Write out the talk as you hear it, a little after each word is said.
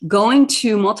going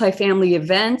to multifamily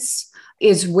events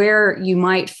is where you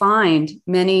might find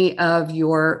many of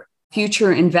your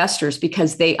future investors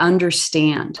because they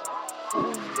understand.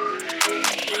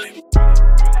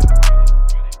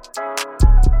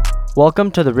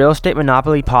 Welcome to the Real Estate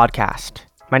Monopoly Podcast.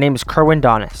 My name is Kerwin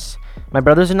Donis. My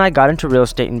brothers and I got into real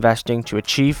estate investing to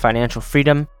achieve financial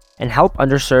freedom and help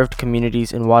underserved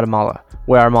communities in Guatemala,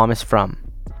 where our mom is from.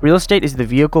 Real estate is the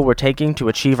vehicle we're taking to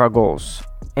achieve our goals.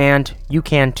 And you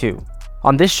can too.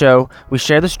 On this show, we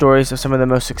share the stories of some of the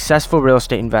most successful real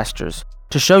estate investors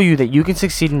to show you that you can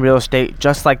succeed in real estate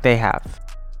just like they have.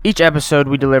 Each episode,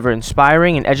 we deliver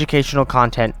inspiring and educational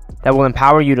content that will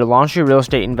empower you to launch your real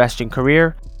estate investing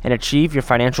career and achieve your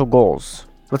financial goals.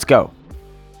 Let's go.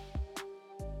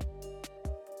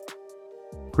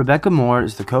 Rebecca Moore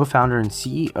is the co-founder and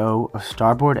CEO of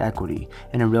Starboard Equity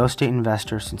and a real estate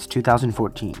investor since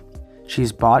 2014. She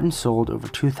has bought and sold over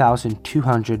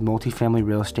 2,200 multifamily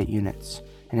real estate units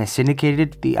and has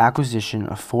syndicated the acquisition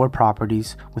of 4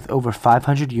 properties with over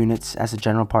 500 units as a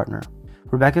general partner.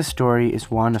 Rebecca's story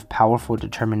is one of powerful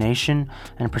determination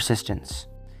and persistence.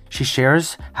 She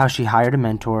shares how she hired a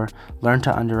mentor, learned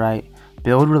to underwrite,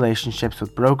 build relationships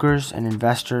with brokers and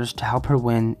investors to help her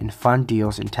win and fund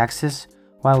deals in Texas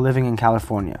while living in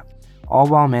California, all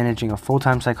while managing a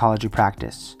full-time psychology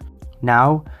practice.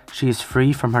 Now, she is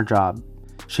free from her job.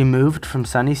 She moved from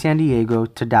sunny San Diego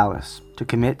to Dallas to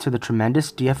commit to the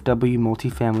tremendous DFW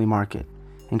multifamily market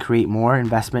and create more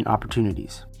investment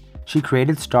opportunities. She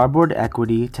created Starboard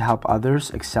Equity to help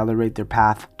others accelerate their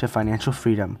path to financial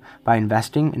freedom by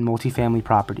investing in multifamily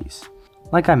properties.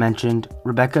 Like I mentioned,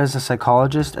 Rebecca is a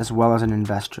psychologist as well as an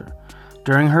investor.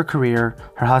 During her career,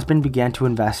 her husband began to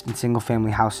invest in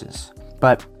single-family houses.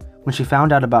 But when she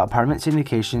found out about apartment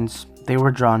syndications, they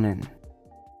were drawn in.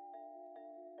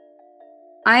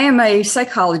 I am a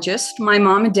psychologist. My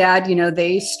mom and dad,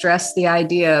 they stress the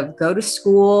idea of go to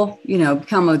school,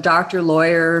 become a doctor,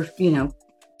 lawyer,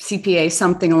 CPA,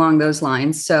 something along those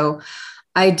lines. So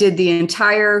I did the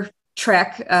entire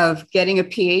trek of getting a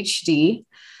PhD,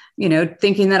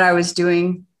 thinking that I was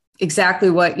doing exactly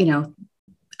what,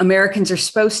 Americans are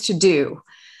supposed to do.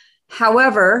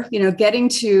 However, getting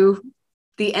to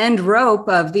the end rope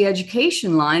of the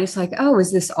education line, it's like, oh,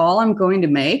 is this all I'm going to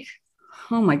make?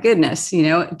 Oh my goodness,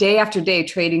 day after day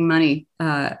trading money,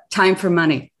 time for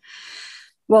money.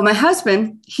 Well, my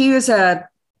husband, he was a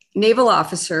naval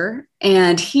officer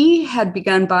and he had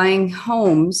begun buying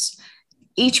homes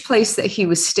each place that he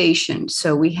was stationed.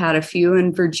 So we had a few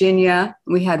in Virginia.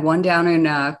 We had one down in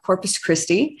Corpus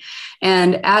Christi.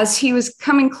 And as he was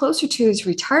coming closer to his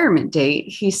retirement date,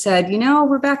 he said,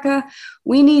 Rebecca,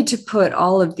 we need to put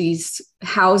all of these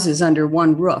houses under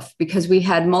one roof because we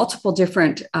had multiple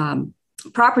different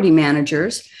property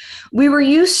managers. We were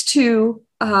used to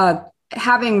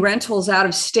having rentals out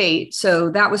of state, so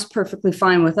that was perfectly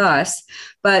fine with us.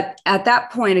 But at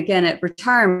that point, again, at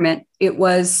retirement, it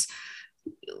was,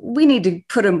 we need to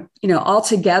put them, all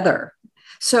together.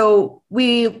 So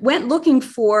we went looking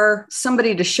for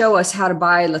somebody to show us how to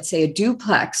buy, let's say, a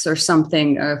duplex or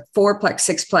something, a 4-plex,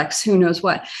 6-plex, who knows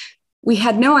what. We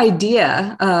had no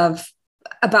idea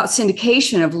about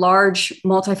syndication of large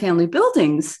multifamily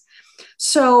buildings.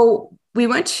 So we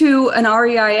went to an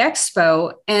REI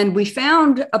Expo and we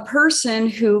found a person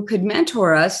who could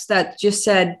mentor us that just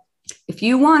said, if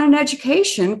you want an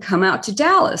education, come out to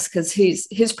Dallas because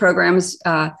his program is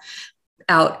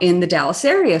out in the Dallas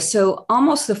area. So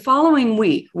almost the following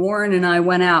week, Warren and I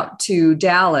went out to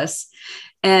Dallas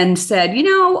and said,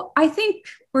 I think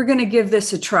we're going to give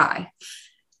this a try.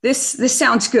 This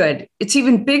sounds good. It's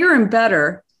even bigger and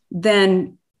better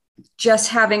than just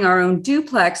having our own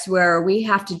duplex where we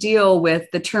have to deal with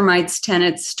the termites,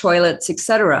 tenants, toilets,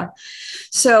 etc.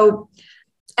 So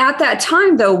at that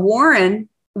time, though, Warren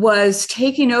was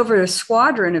taking over a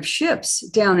squadron of ships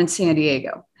down in San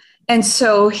Diego. And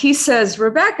so he says,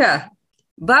 Rebecca,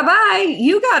 bye-bye,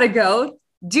 you got to go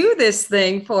do this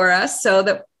thing for us so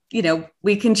that,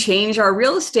 we can change our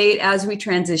real estate as we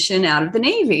transition out of the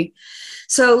Navy.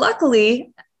 So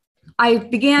luckily, I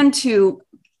began to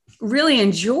really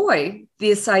enjoy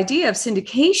this idea of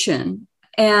syndication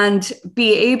and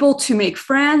be able to make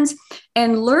friends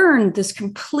and learn this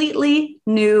completely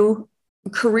new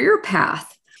career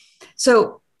path.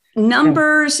 So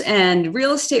numbers and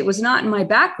real estate was not in my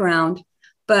background,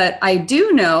 but I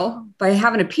do know by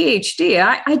having a PhD,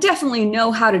 I definitely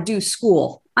know how to do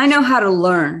school. I know how to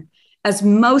learn, as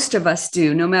most of us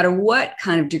do, no matter what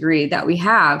kind of degree that we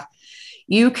have.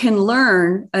 You can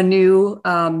learn a new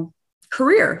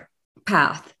career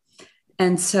path.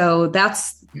 And so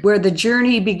that's where the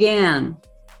journey began.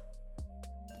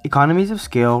 Economies of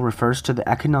scale refers to the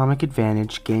economic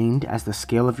advantage gained as the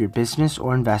scale of your business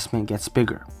or investment gets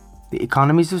bigger. The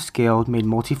economies of scale made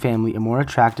multifamily a more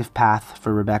attractive path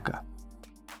for Rebecca.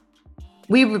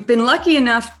 We've been lucky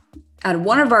enough at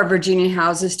one of our Virginia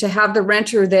houses to have the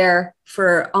renter there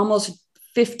for almost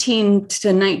 15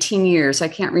 to 19 years. I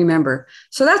can't remember.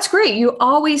 So that's great. You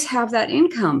always have that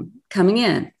income coming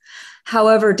in.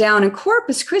 However, down in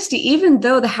Corpus Christi, even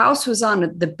though the house was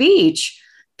on the beach,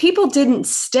 people didn't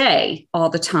stay all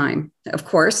the time. Of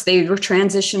course, they were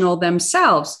transitional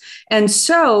themselves. And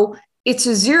so it's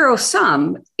a zero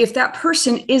sum if that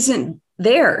person isn't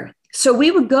there. So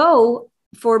we would go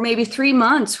for maybe 3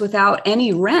 months without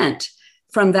any rent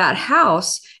from that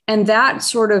house. And that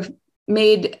sort of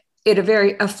made it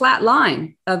a flat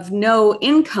line of no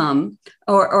income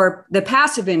or the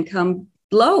passive income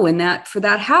low in that for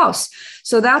that house.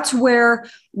 So that's where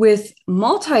with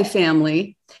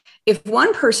multifamily, if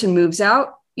one person moves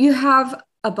out, you have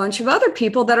a bunch of other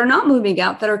people that are not moving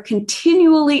out that are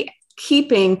continually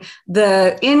keeping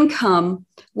the income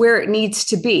where it needs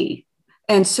to be.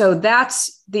 And so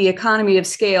that's the economy of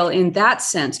scale in that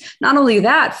sense. Not only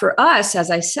that, for us, as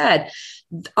I said,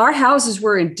 our houses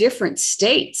were in different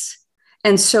states.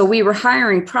 And so we were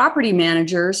hiring property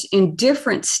managers in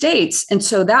different states. And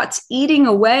so that's eating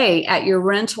away at your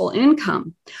rental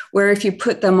income, where if you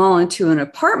put them all into an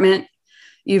apartment,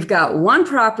 you've got one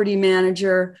property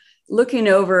manager looking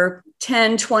over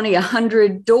 10, 20,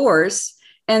 100 doors.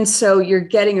 And so you're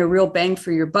getting a real bang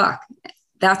for your buck.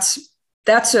 That's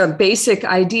a basic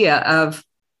idea of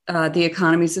the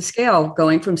economies of scale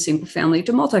going from single family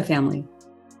to multifamily.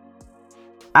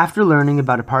 After learning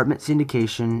about apartment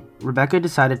syndication, Rebecca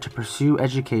decided to pursue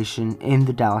education in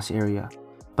the Dallas area,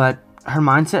 but her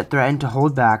mindset threatened to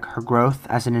hold back her growth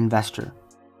as an investor.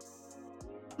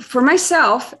 For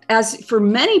myself, as for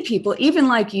many people, even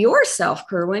like yourself,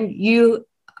 Kerwin, you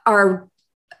are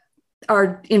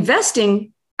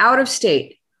investing out of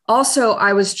state. Also,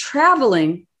 I was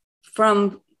traveling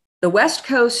from the West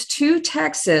Coast to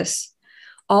Texas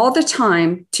all the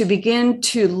time to begin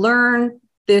to learn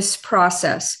this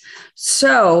process.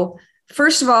 So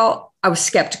first of all, I was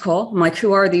skeptical. I'm like,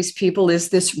 who are these people? Is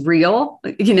this real?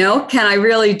 Can I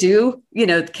really do,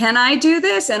 can I do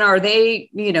this? And are they,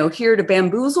 here to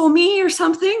bamboozle me or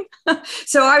something?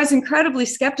 So I was incredibly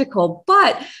skeptical,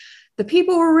 but the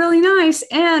people were really nice.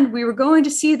 And we were going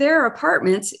to see their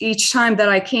apartments each time that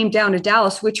I came down to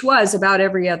Dallas, which was about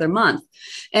every other month.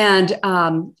 And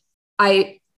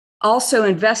I also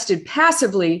invested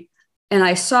passively, and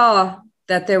I saw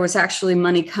that there was actually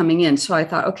money coming in. So I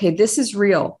thought, okay, this is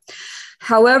real.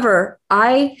 However,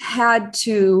 I had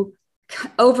to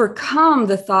overcome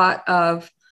the thought of,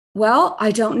 well,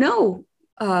 I don't know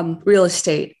real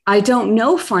estate. I don't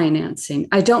know financing.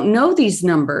 I don't know these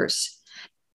numbers.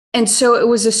 And so it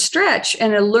was a stretch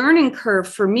and a learning curve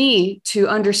for me to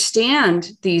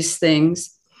understand these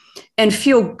things and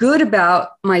feel good about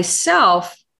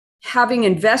myself having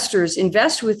investors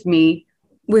invest with me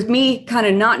kind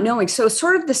of not knowing. So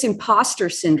sort of this imposter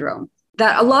syndrome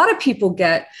that a lot of people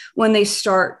get when they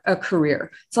start a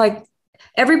career. It's like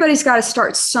everybody's got to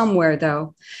start somewhere,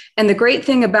 though. And the great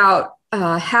thing about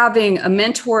having a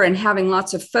mentor and having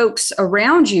lots of folks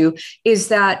around you is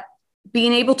that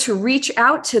being able to reach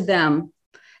out to them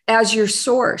as your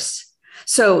source.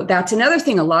 So that's another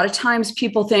thing. A lot of times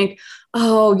people think,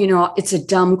 oh, it's a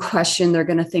dumb question. They're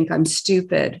going to think I'm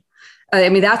stupid. I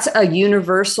mean, that's a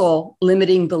universal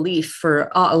limiting belief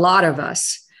for a lot of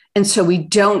us. And so we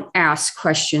don't ask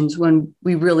questions when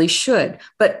we really should.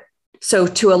 But so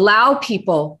to allow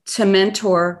people to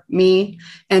mentor me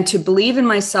and to believe in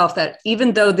myself that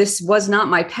even though this was not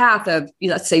my path of,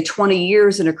 let's say, 20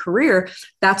 years in a career,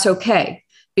 that's okay,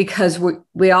 because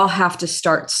we all have to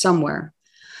start somewhere.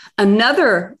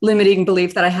 Another limiting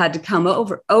belief that I had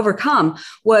to overcome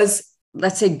was,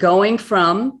 let's say, going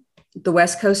from the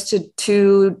West Coast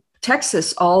to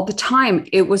Texas all the time.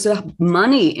 It was a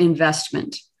money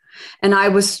investment. And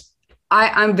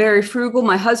I'm very frugal.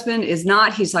 My husband is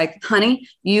not. He's like, honey,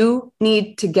 you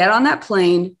need to get on that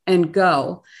plane and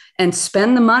go and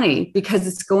spend the money because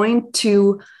it's going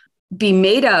to be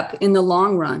made up in the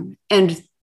long run. And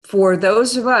for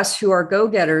those of us who are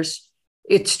go-getters,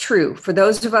 it's true. For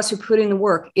those of us who put in the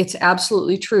work, it's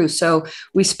absolutely true. So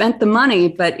we spent the money,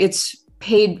 but it's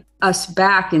paid us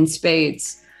back in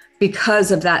spades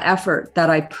because of that effort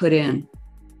that I put in.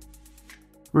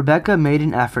 Rebecca made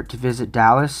an effort to visit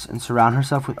Dallas and surround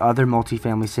herself with other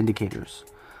multifamily syndicators.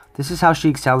 This is how she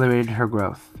accelerated her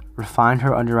growth, refined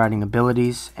her underwriting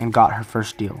abilities, and got her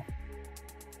first deal.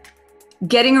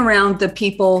 getting around the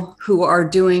people who are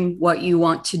doing what you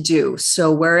want to do.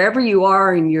 So wherever you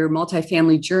are in your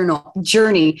multifamily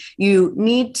journey, you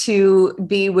need to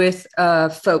be with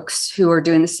folks who are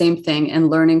doing the same thing and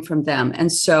learning from them.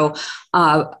 And so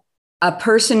a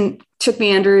person took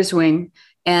me under his wing,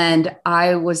 and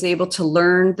I was able to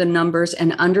learn the numbers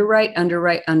and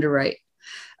underwrite.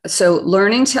 So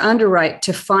learning to underwrite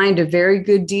to find a very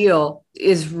good deal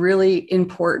is really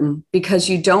important, because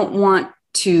you don't want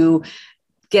to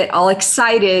get all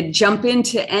excited, jump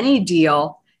into any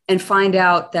deal and find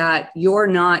out that you're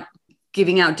not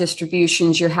giving out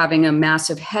distributions, you're having a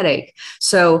massive headache.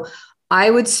 So I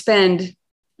would spend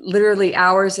literally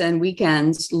hours and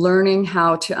weekends learning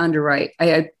how to underwrite.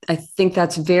 I think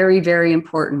that's very, very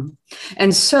important.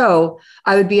 And so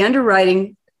I would be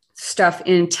underwriting stuff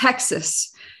in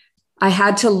Texas. I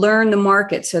had to learn the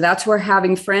market. So that's where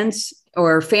having friends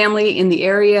or family in the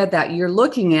area that you're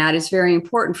looking at is very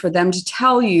important, for them to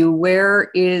tell you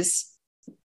where is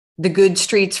the good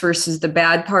streets versus the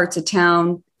bad parts of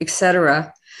town, et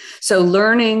cetera. So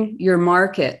learning your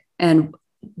market and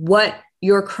what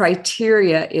your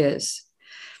criteria is,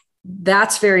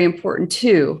 that's very important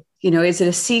too. You know, is it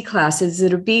a C class? Is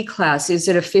it a B class? Is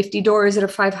it a 50 door? Is it a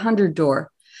 500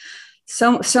 door?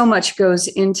 So much goes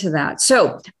into that.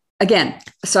 So again,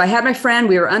 I had my friend,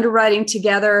 we were underwriting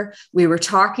together. We were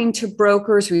talking to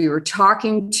brokers. We were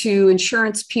talking to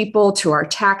insurance people, to our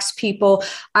tax people.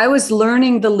 I was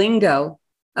learning the lingo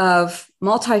of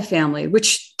multifamily,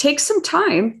 which takes some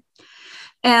time.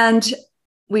 And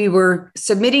we got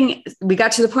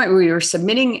to the point where we were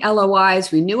submitting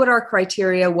LOIs. We knew what our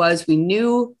criteria was. We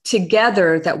knew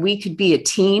together that we could be a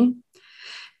team.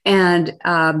 And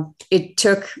it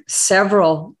took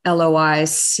several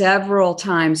LOIs, several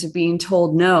times of being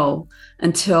told no,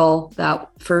 until that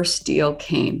first deal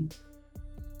came.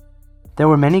 There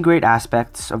were many great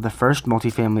aspects of the first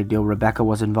multifamily deal Rebecca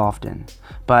was involved in,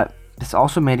 but this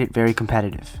also made it very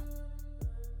competitive.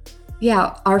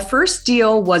 Yeah, our first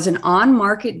deal was an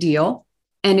on-market deal,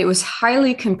 and it was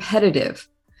highly competitive.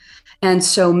 And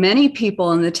so many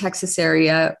people in the Texas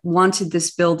area wanted this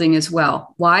building as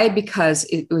well. Why? Because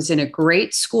it was in a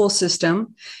great school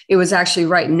system. It was actually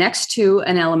right next to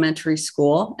an elementary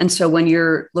school. And so when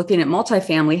you're looking at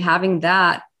multifamily, having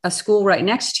a school right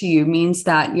next to you means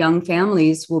that young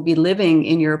families will be living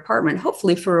in your apartment,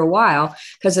 hopefully for a while,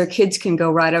 because their kids can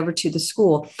go right over to the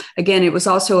school. Again, it was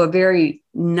also a very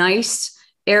nice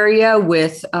area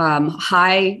with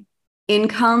high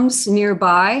incomes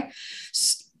nearby.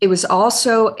 It was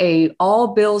also a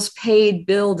all bills paid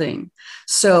building.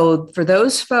 So for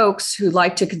those folks who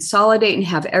like to consolidate and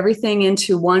have everything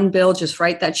into one bill, just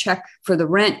write that check for the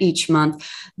rent each month,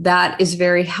 that is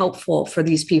very helpful for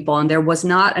these people. And there was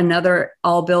not another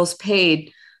all bills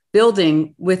paid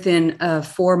building within a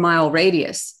 4-mile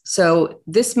radius. So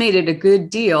this made it a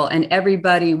good deal, and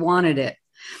everybody wanted it.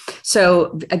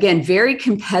 So again, very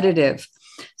competitive.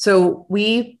 So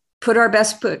we put our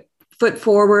best foot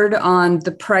forward on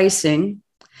the pricing.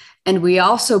 And we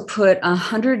also put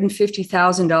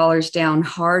 $150,000 down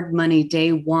hard money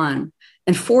day one.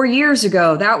 And 4 years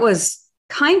ago, that was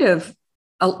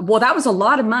that was a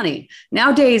lot of money.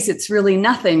 Nowadays, it's really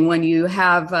nothing when you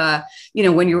have,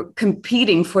 when you're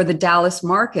competing for the Dallas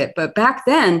market. But back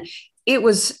then, it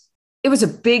was a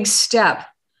big step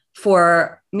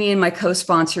for me and my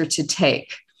co-sponsor to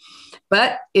take.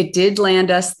 But it did land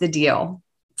us the deal.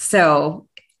 So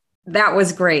that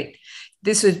was great.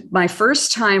 This was my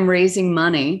first time raising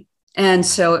money. And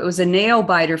so it was a nail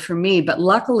biter for me. But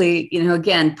luckily,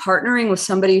 again, partnering with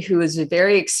somebody who is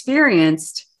very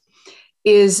experienced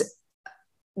is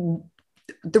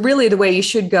really the way you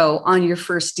should go on your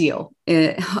first deal,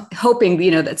 hoping,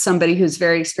 that somebody who's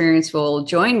very experienced will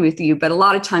join with you. But a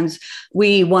lot of times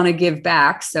we want to give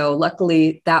back. So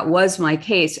luckily that was my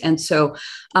case. And so,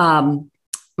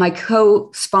 my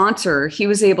co-sponsor, he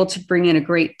was able to bring in a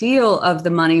great deal of the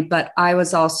money, but I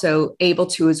was also able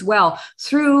to as well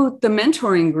through the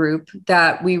mentoring group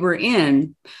that we were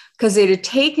in, because it had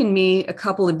taken me a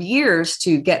couple of years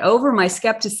to get over my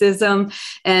skepticism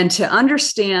and to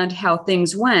understand how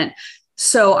things went.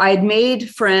 So I had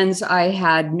made friends, I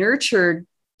had nurtured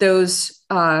those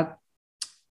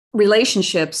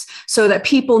relationships so that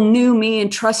people knew me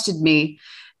and trusted me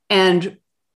and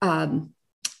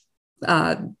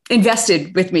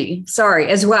invested with me,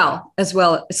 as well.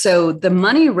 So the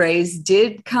money raise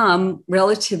did come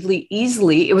relatively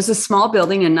easily. It was a small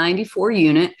building, a 94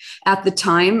 unit. At the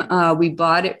time, we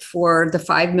bought it for the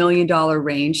 $5 million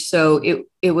range. So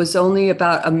it was only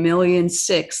about $1.6 million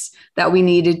that we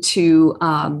needed to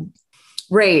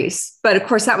raise. But of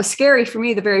course, that was scary for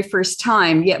me the very first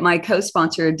time, yet my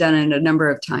co-sponsor had done it a number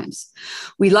of times.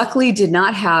 We luckily did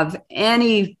not have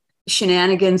any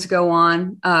shenanigans go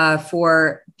on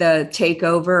for the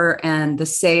takeover and the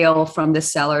sale from the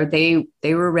seller. They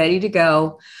were ready to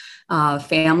go,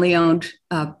 family owned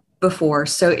before.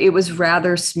 So it was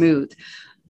rather smooth.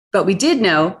 But we did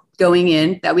know going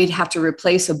in that we'd have to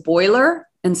replace a boiler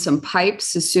and some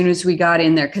pipes as soon as we got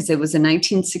in there because it was a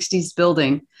 1960s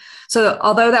building. So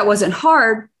although that wasn't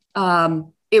hard,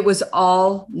 it was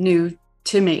all new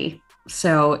to me.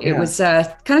 So it was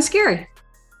kind of scary.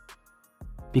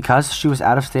 Because she was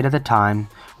out of state at the time,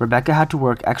 Rebecca had to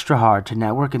work extra hard to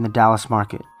network in the Dallas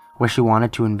market, where she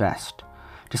wanted to invest.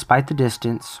 Despite the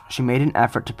distance, she made an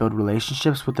effort to build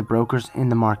relationships with the brokers in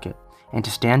the market and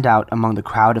to stand out among the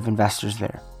crowd of investors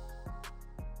there.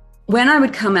 When I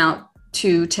would come out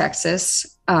to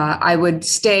Texas, I would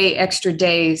stay extra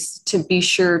days to be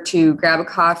sure to grab a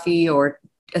coffee or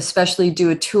especially do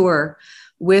a tour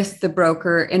with the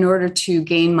broker in order to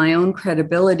gain my own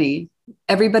credibility.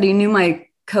 Everybody knew my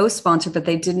co-sponsor, but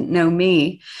they didn't know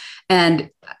me. And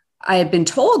I had been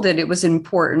told that it was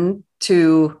important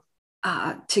to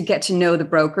get to know the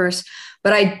brokers,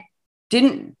 but I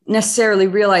didn't necessarily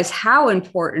realize how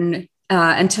important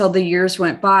until the years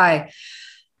went by.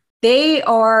 They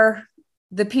are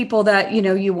the people that,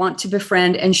 you want to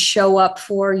befriend and show up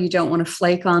for. You don't want to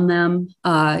flake on them.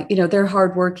 They're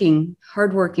hardworking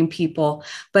people.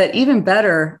 But even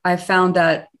better, I found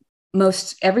that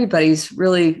most everybody's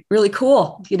really, really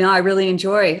cool. I really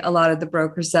enjoy a lot of the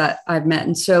brokers that I've met.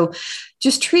 And so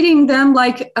just treating them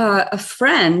like a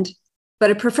friend,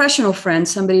 but a professional friend,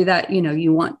 somebody that,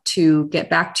 you want to get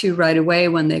back to right away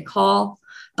when they call,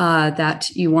 that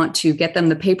you want to get them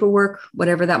the paperwork,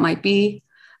 whatever that might be,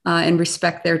 and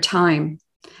respect their time.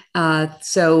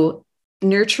 So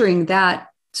nurturing that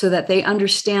so that they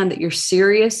understand that you're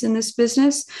serious in this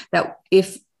business, that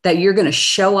you're going to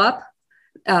show up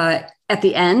at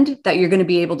the end, that you're going to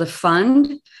be able to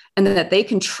fund, and that they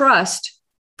can trust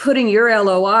putting your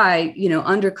LOI,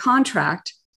 under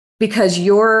contract because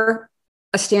you're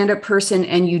a stand-up person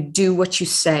and you do what you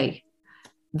say.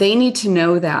 They need to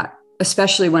know that,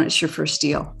 especially when it's your first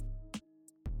deal.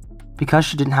 Because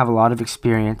she didn't have a lot of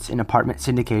experience in apartment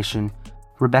syndication,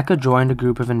 Rebecca joined a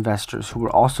group of investors who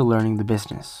were also learning the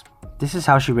business. This is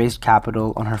how she raised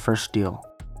capital on her first deal.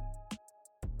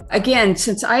 Again,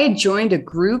 since I had joined a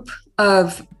group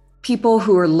of people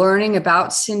who were learning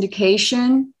about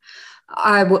syndication,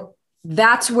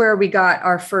 that's where we got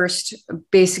our first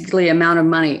basically amount of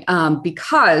money,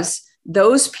 because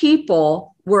those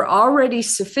people were already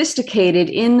sophisticated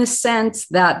in the sense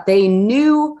that they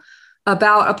knew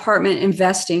about apartment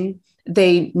investing.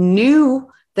 They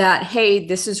knew that, hey,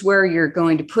 this is where you're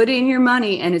going to put in your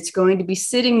money and it's going to be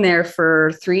sitting there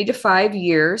for 3 to 5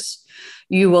 years.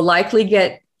 You will likely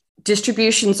get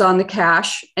distributions on the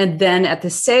cash. And then at the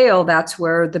sale, that's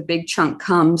where the big chunk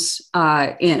comes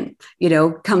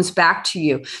comes back to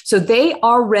you. So they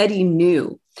already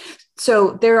knew.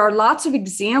 So there are lots of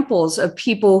examples of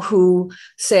people who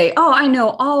say, oh, I know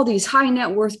all these high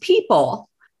net worth people.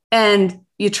 And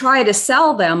you try to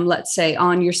sell them, let's say,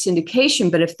 on your syndication.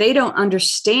 But if they don't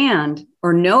understand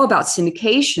or know about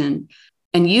syndication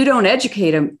and you don't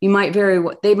educate them,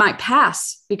 they might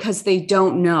pass because they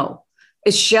don't know.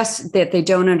 It's just that they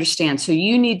don't understand. So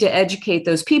you need to educate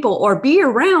those people or be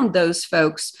around those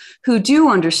folks who do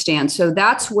understand. So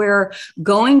that's where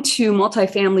going to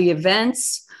multifamily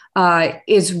events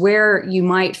is where you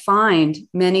might find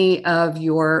many of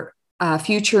your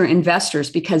future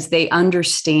investors because they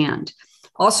understand.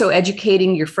 Also,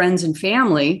 educating your friends and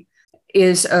family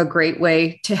is a great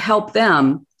way to help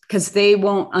them because they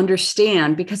won't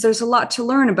understand, because there's a lot to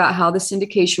learn about how the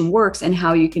syndication works and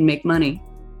how you can make money.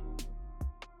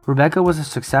 Rebecca was a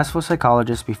successful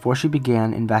psychologist before she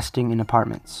began investing in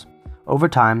apartments. Over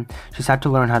time, she's had to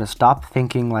learn how to stop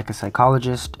thinking like a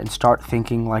psychologist and start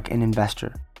thinking like an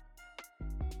investor.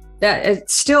 That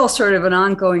it's still sort of an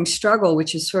ongoing struggle,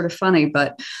 which is sort of funny.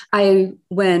 But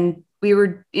when we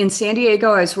were in San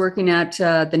Diego, I was working at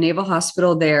the Naval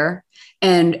Hospital there.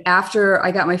 And after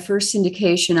I got my first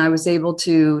syndication, I was able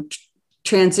to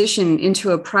transition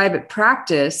into a private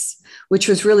practice, which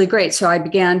was really great. So I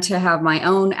began to have my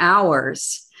own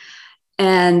hours.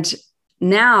 And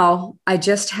now I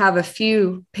just have a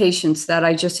few patients that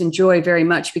I just enjoy very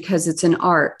much because it's an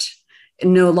art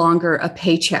and no longer a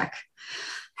paycheck.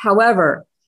 However,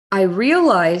 I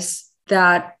realize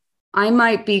that I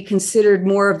might be considered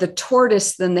more of the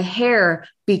tortoise than the hare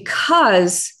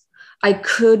because I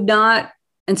could not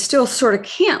and still sort of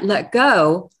can't let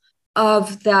go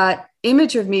of that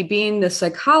image of me being the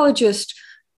psychologist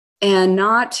and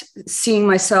not seeing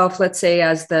myself, let's say,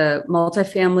 as the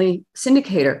multifamily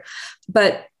syndicator.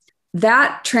 But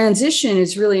that transition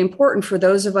is really important for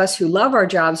those of us who love our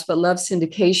jobs, but love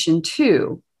syndication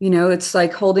too. It's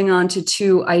like holding on to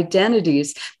two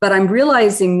identities. But I'm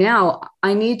realizing now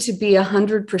I need to be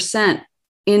 100%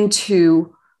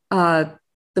 into the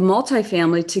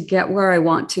multifamily to get where I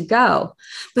want to go.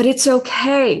 But it's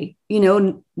okay.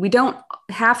 We don't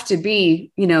have to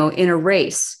be, in a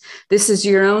race. This is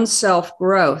your own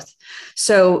self-growth.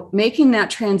 So making that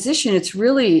transition, it's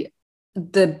really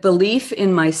the belief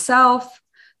in myself,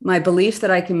 my belief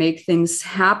that I can make things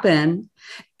happen,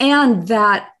 and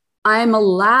that I'm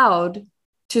allowed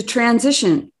to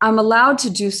transition. I'm allowed to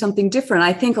do something different.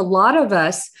 I think a lot of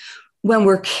us, when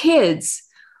we're kids,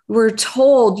 we're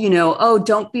told, oh,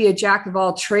 don't be a jack of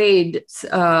all trades.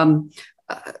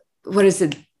 What is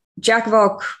it? Jack of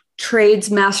all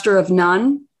trades, master of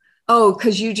none. Oh,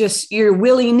 because you're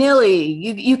willy-nilly.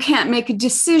 You can't make a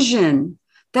decision.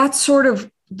 That's sort of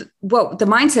what the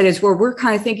mindset is, where we're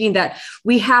kind of thinking that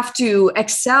we have to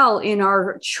excel in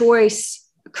our choice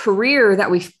career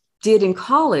that we did in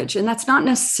college. And that's not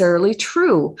necessarily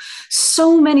true.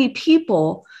 So many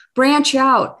people branch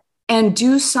out and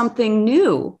do something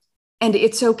new, and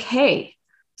it's okay.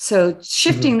 So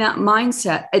shifting that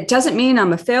mindset, it doesn't mean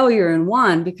I'm a failure in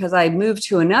one because I moved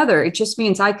to another. It just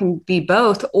means I can be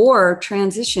both or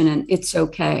transition, and it's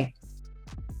okay.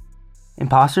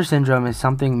 Imposter syndrome is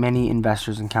something many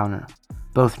investors encounter.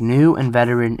 Both new and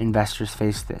veteran investors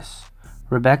face this.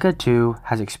 Rebecca, too,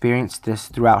 has experienced this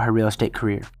throughout her real estate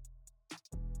career.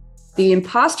 The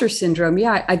imposter syndrome,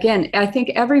 again, I think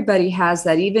everybody has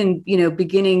that, even,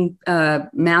 beginning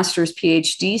master's,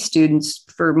 PhD students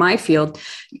for my field,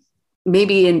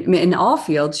 maybe in all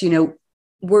fields,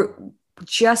 we're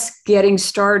just getting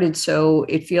started. So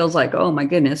it feels like, oh my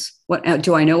goodness, what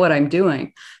do I know what I'm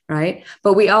doing? Right.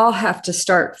 But we all have to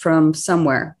start from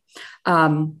somewhere.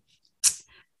 In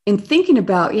thinking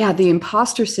about, the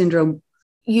imposter syndrome,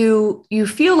 you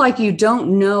feel like you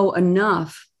don't know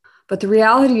enough. But the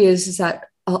reality is that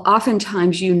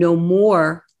oftentimes you know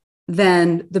more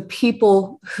than the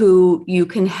people who you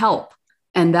can help.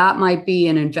 And that might be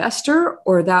an investor,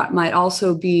 or that might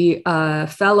also be a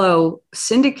fellow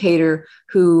syndicator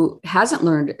who hasn't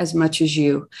learned as much as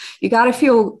you. You got to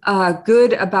feel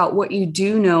good about what you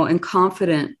do know and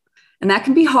confident. And that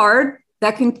can be hard.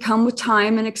 That can come with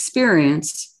time and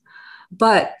experience.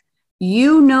 But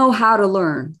you know how to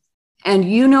learn, and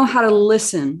you know how to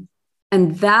listen.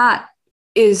 And that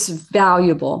is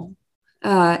valuable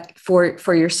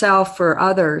for yourself, for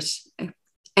others.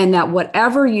 And that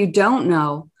whatever you don't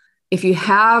know, if you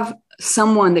have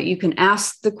someone that you can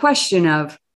ask the question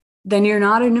of, then you're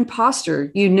not an imposter.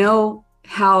 You know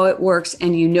how it works,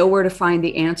 and you know where to find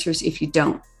the answers if you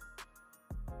don't.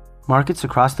 Markets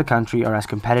across the country are as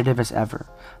competitive as ever.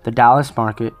 The Dallas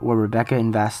market, where Rebecca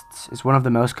invests, is one of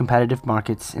the most competitive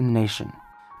markets in the nation.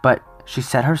 But she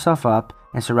set herself up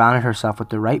and surrounded herself with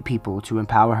the right people to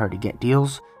empower her to get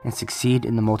deals and succeed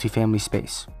in the multifamily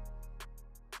space.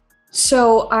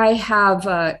 So I have,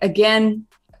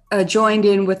 joined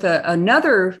in with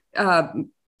another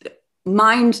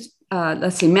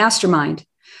mastermind.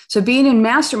 So being in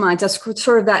masterminds, that's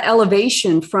sort of that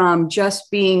elevation from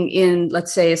just being in,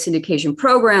 let's say, a syndication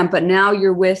program, but now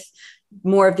you're with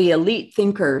more of the elite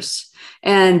thinkers.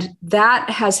 And that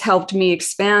has helped me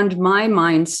expand my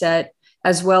mindset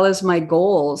as well as my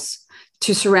goals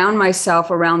to surround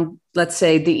myself around, let's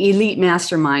say, the elite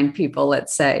mastermind people,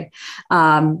 let's say.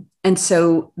 And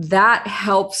so that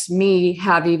helps me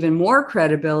have even more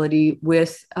credibility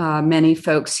with many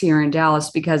folks here in Dallas,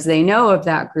 because they know of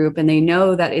that group and they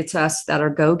know that it's us that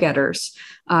are go-getters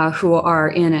who are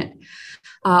in it.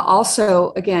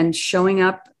 Also, again, showing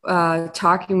up,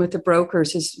 talking with the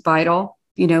brokers is vital,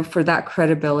 for that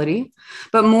credibility.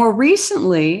 But more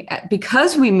recently,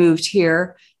 because we moved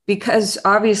here, because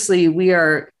obviously we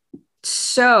are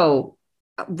so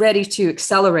ready to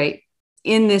accelerate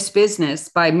in this business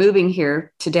by moving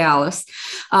here to Dallas,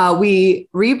 we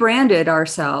rebranded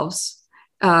ourselves,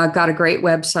 got a great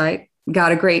website,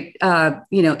 got a great,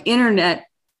 internet.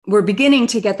 We're beginning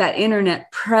to get that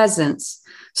internet presence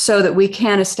so that we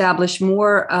can establish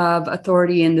more of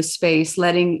authority in the space,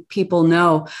 letting people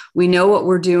know we know what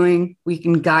we're doing. We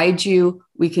can guide you.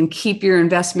 We can keep your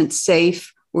investment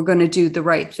safe. We're going to do the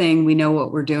right thing. We know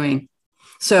what we're doing.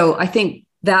 So I think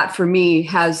that for me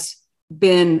has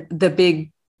been the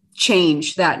big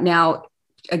change, that now,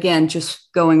 again, just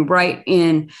going right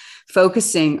in,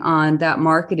 focusing on that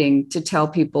marketing to tell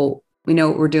people we know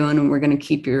what we're doing and we're going to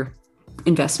keep your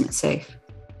investment safe.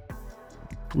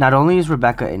 Not only is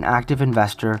Rebecca an active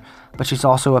investor, but she's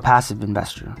also a passive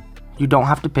investor. You don't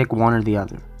have to pick one or the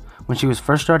other. When she was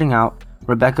first starting out,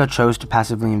 Rebecca chose to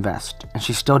passively invest, and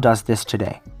she still does this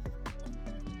today.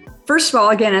 First of all,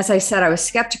 again, as I said, I was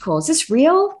skeptical. Is this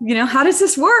real? How does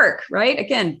this work? Right?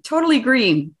 Again, totally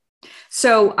green.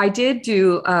 So I did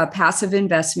do passive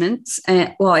investments.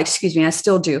 I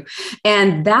still do.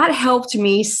 And that helped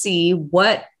me see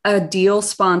what a deal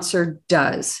sponsor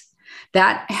does.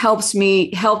 That helped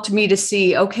me to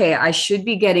see, okay, I should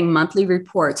be getting monthly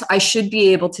reports. I should be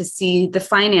able to see the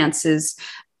finances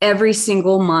every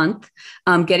single month,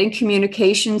 getting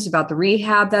communications about the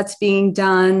rehab that's being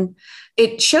done.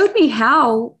 It showed me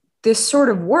how this sort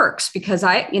of works because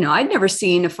I'd never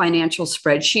seen a financial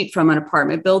spreadsheet from an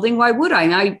apartment building. Why would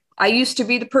I? I used to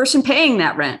be the person paying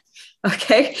that rent.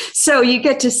 Okay. So you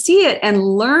get to see it and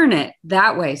learn it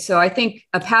that way. So I think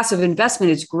a passive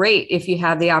investment is great if you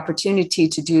have the opportunity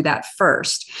to do that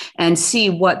first and see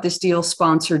what this deal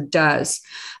sponsor does.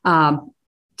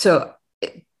 So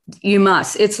you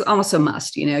must, it's almost a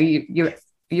must, you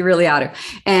really ought to.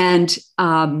 And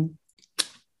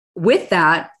with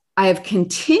that, I have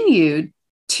continued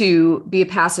to be a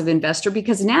passive investor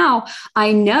because now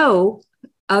I know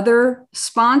other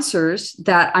sponsors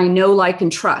that I know, like,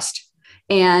 and trust.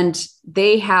 And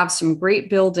they have some great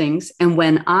buildings. And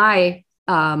when I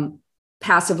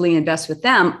passively invest with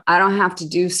them, I don't have to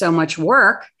do so much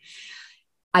work.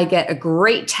 I get a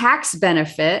great tax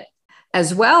benefit,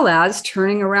 as well as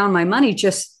turning around my money,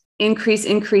 just increase.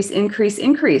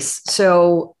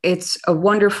 So it's a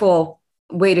wonderful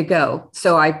way to go.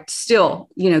 So I still,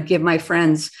 give my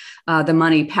friends the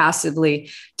money passively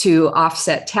to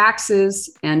offset taxes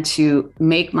and to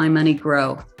make my money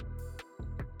grow.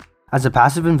 As a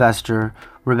passive investor,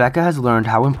 Rebecca has learned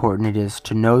how important it is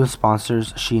to know the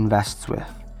sponsors she invests with.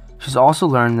 She's also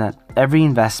learned that every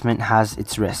investment has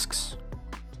its risks.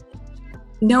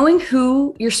 Knowing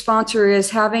who your sponsor is,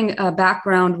 having a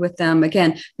background with them,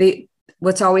 again,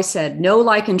 what's always said, know,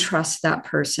 like, and trust that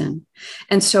person.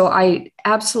 And so I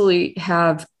absolutely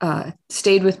have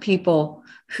stayed with people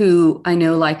who I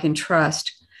know, like, and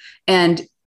trust. And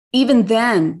even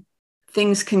then,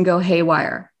 things can go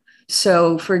haywire.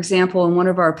 So, for example, in one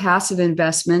of our passive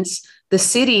investments, the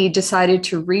city decided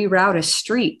to reroute a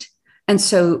street. And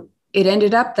so it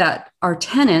ended up that our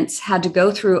tenants had to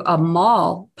go through a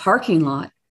mall parking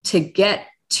lot to get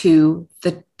to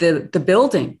the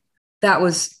building. That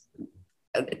was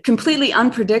completely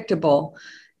unpredictable,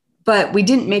 but we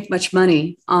didn't make much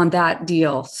money on that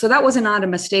deal. So that was not a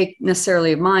mistake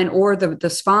necessarily of mine or the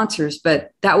sponsors,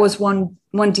 but that was one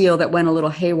deal that went a little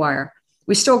haywire.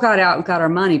 We still got out and got our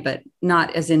money, but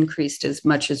not as increased as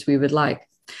much as we would like.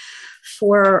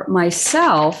 For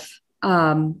myself,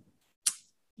 for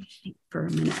a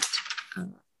minute, I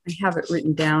have it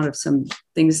written down of some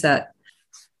things that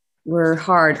were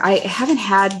hard. I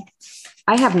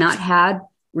have not had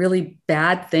really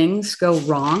bad things go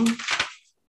wrong,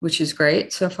 which is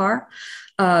great so far.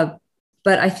 But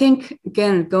I think,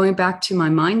 again, going back to my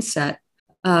mindset,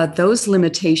 those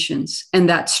limitations and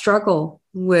that struggle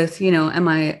with, am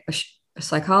I a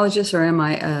psychologist or am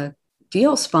I a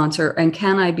deal sponsor? And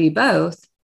can I be both?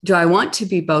 Do I want to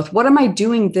be both? What am I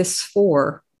doing this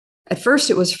for? At first,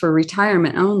 it was for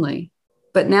retirement only,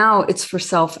 but now it's for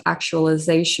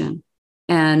self-actualization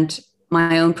and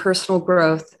my own personal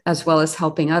growth, as well as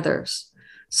helping others.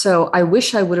 So I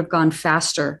wish I would have gone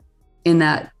faster in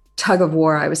that tug of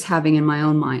war I was having in my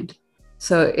own mind.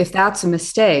 So if that's a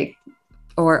mistake,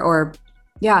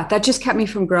 that just kept me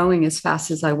from growing as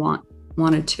fast as I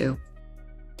wanted to.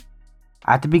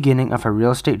 At the beginning of her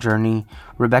real estate journey,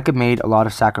 Rebecca made a lot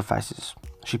of sacrifices.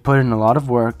 She put in a lot of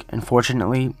work, and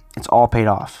fortunately, it's all paid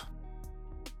off.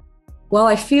 Well,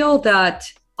 I feel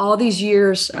that all these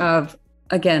years of,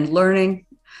 again, learning,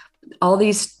 all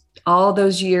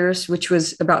those years, which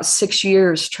was about 6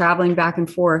 years traveling back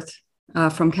and forth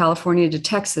from California to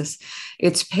Texas,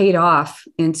 it's paid off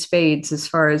in spades as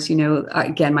far as,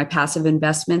 again, my passive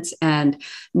investments. And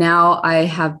now I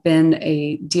have been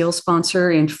a deal sponsor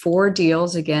in 4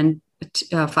 deals, again,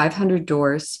 500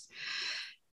 doors.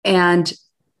 And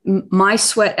my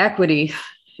sweat equity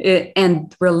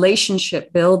and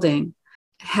relationship building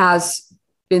has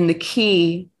been the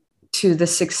key to the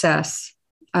success,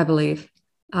 I believe.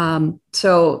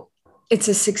 So it's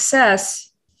a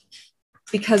success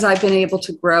because I've been able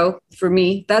to grow. For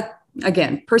me, that,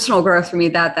 again, personal growth for me,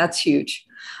 that's huge.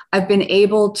 I've been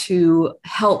able to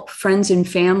help friends and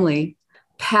family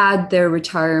pad their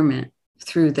retirement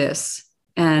through this.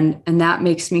 And that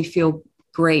makes me feel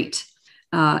great.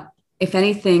 If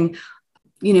anything,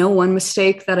 one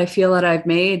mistake that I feel that I've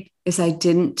made is I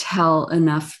didn't tell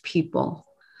enough people.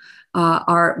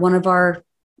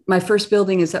 My first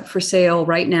building is up for sale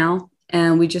right now,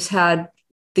 and we just had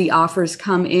the offers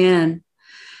come in,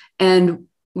 and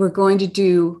we're going to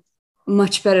do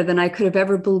much better than I could have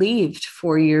ever believed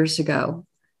 4 years ago.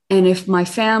 And if my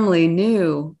family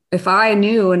knew, if I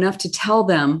knew enough to tell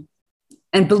them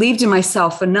and believed in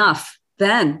myself enough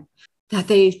then that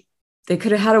they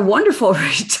could have had a wonderful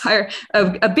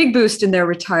a big boost in their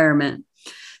retirement.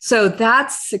 So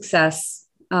that's success.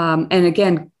 And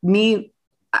again,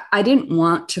 I didn't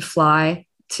want to fly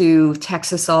to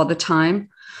Texas all the time.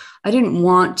 I didn't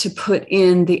want to put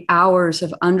in the hours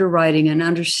of underwriting and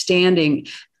understanding.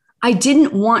 I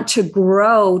didn't want to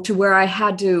grow to where I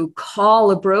had to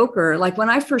call a broker. Like when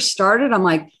I first started, I'm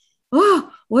like,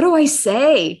 oh, what do I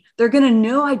say? They're going to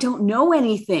know I don't know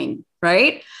anything,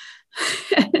 right?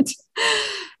 And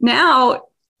now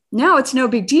it's no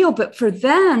big deal. But for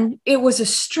then, it was a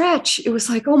stretch. It was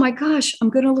like, oh my gosh, I'm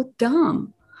going to look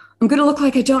dumb. I'm going to look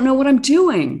like I don't know what I'm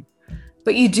doing.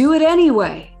 But you do it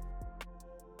anyway.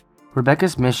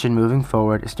 Rebecca's mission moving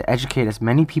forward is to educate as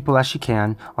many people as she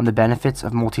can on the benefits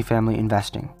of multifamily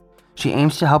investing. She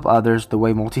aims to help others the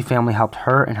way multifamily helped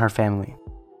her and her family.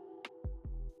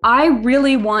 I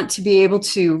really want to be able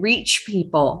to reach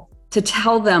people, to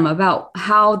tell them about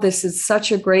how this is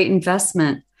such a great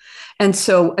investment. And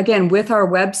so again, with our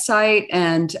website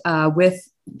and with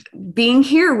being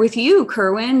here with you,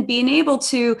 Kerwin, being able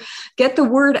to get the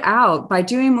word out by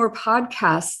doing more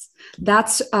podcasts,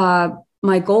 that's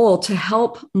my goal, to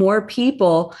help more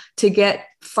people to get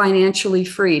financially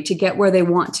free, to get where they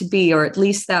want to be, or at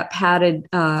least that padded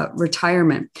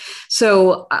retirement.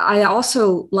 So I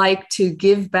also like to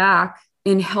give back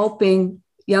in helping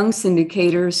young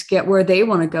syndicators get where they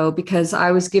want to go, because I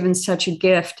was given such a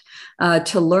gift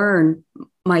to learn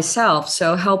myself.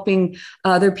 So helping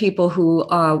other people who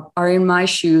are in my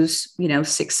shoes,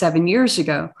 6-7 years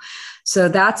ago. So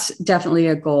that's definitely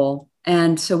a goal.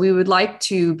 And so we would like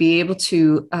to be able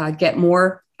to get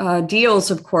more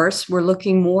deals. Of course, we're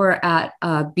looking more at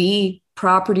B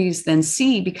properties than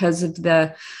C because of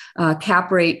the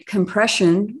cap rate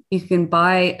compression. You can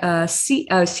buy a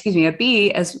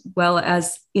B as well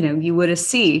as you would a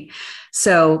C.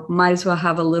 So might as well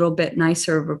have a little bit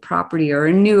nicer of a property or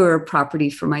a newer property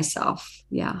for myself.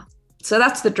 Yeah. So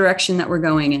that's the direction that we're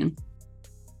going in.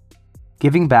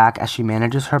 Giving back as she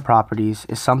manages her properties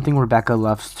is something Rebecca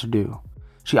loves to do.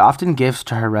 She often gives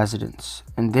to her residents,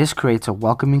 and this creates a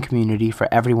welcoming community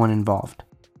for everyone involved.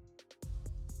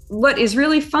 What is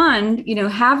really fun,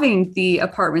 having the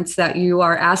apartments that you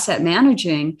are asset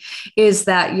managing, is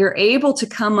that you're able to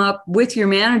come up with your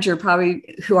manager, probably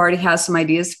who already has some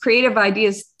ideas, creative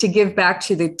ideas to give back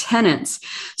to the tenants.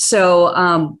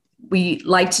 So we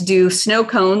like to do snow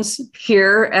cones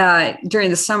here during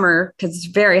the summer because it's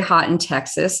very hot in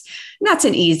Texas. And that's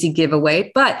an easy giveaway.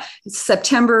 But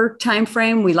September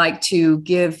timeframe, we like to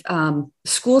give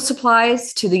school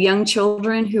supplies to the young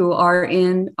children who are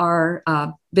in our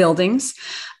buildings.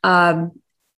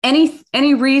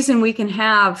 Any reason we can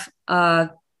have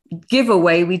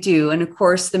giveaway, we do. And of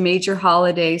course, the major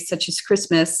holidays such as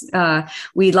Christmas,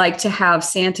 we like to have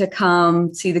Santa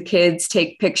come see the kids,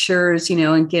 take pictures,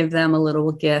 and give them a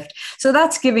little gift. So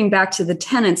that's giving back to the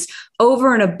tenants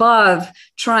over and above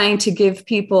trying to give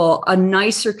people a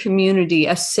nicer community,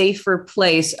 a safer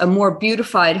place, a more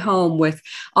beautified home with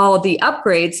all of the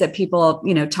upgrades that people,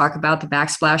 talk about, the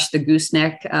backsplash, the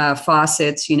gooseneck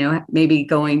faucets, maybe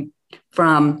going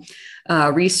from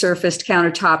resurfaced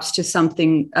countertops to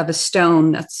something of a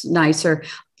stone that's nicer.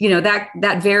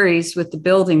 That varies with the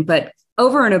building, but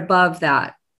over and above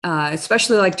that,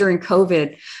 especially like during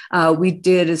COVID, we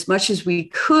did as much as we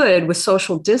could with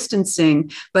social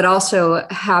distancing, but also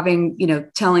having,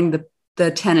 telling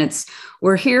the tenants,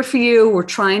 we're here for you. We're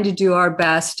trying to do our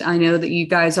best. I know that you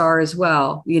guys are as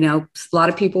well. A lot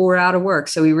of people were out of work.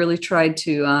 So we really tried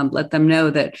to let them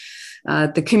know that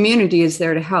the community is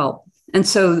there to help. And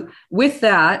so with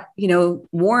that,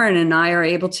 Warren and I are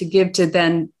able to give to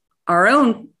then our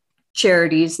own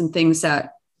charities and things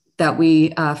that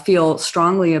we feel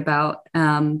strongly about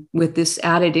with this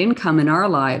added income in our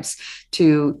lives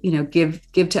to,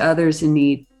 give to others in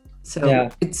need. So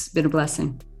It's been a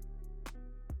blessing.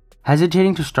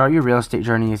 Hesitating to start your real estate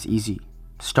journey is easy.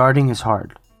 Starting is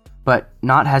hard. But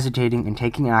not hesitating and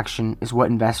taking action is what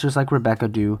investors like Rebecca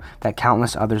do that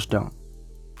countless others don't.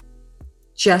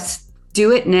 Just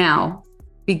do it now.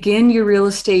 Begin your real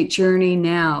estate journey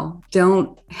now.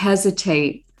 Don't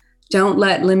hesitate. Don't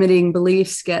let limiting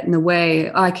beliefs get in the way.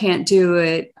 Oh, I can't do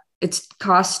it. It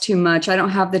costs too much. I don't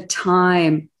have the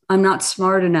time. I'm not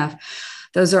smart enough.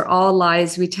 Those are all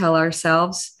lies we tell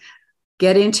ourselves.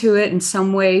 get into it in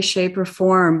some way, shape, or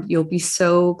form. You'll be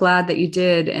so glad that you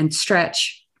did. And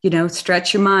stretch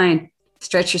your mind,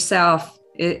 stretch yourself.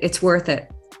 It's worth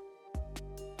it.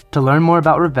 To learn more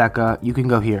about Rebecca, you can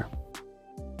go here.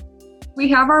 We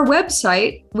have our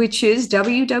website, which is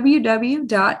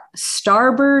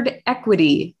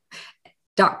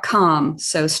www.starbirdequity.com.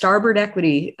 So Starboard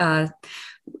Equity,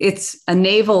 it's a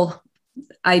naval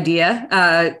idea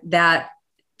that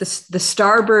the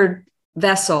starboard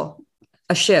vessel,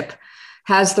 a ship,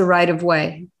 has the right of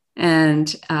way and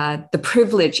it's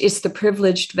the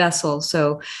privileged vessel.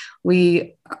 So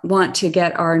we want to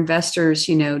get our investors,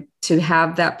 to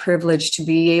have that privilege to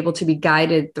be able to be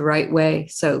guided the right way.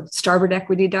 So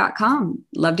starbirdequity.com.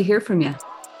 Love to hear from you.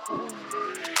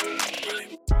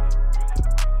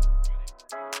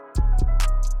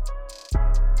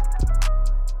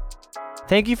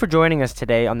 Thank you for joining us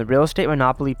today on the Real Estate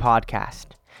Monopoly podcast.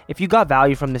 If you got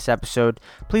value from this episode,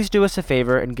 please do us a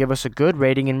favor and give us a good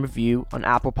rating and review on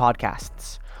Apple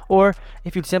Podcasts. Or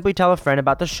if you'd simply tell a friend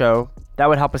about the show, that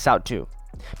would help us out too.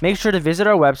 Make sure to visit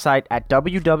our website at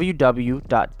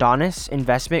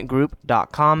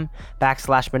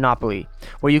www.donisinvestmentgroup.com/monopoly,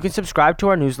 where you can subscribe to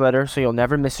our newsletter so you'll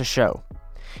never miss a show.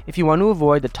 If you want to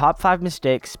avoid the top 5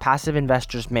 mistakes passive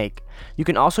investors make, you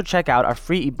can also check out our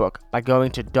free ebook by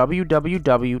going to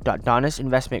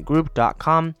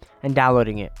www.donisinvestmentgroup.com and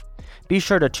downloading it. Be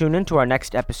sure to tune in to our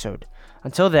next episode.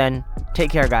 Until then,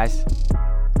 take care, guys.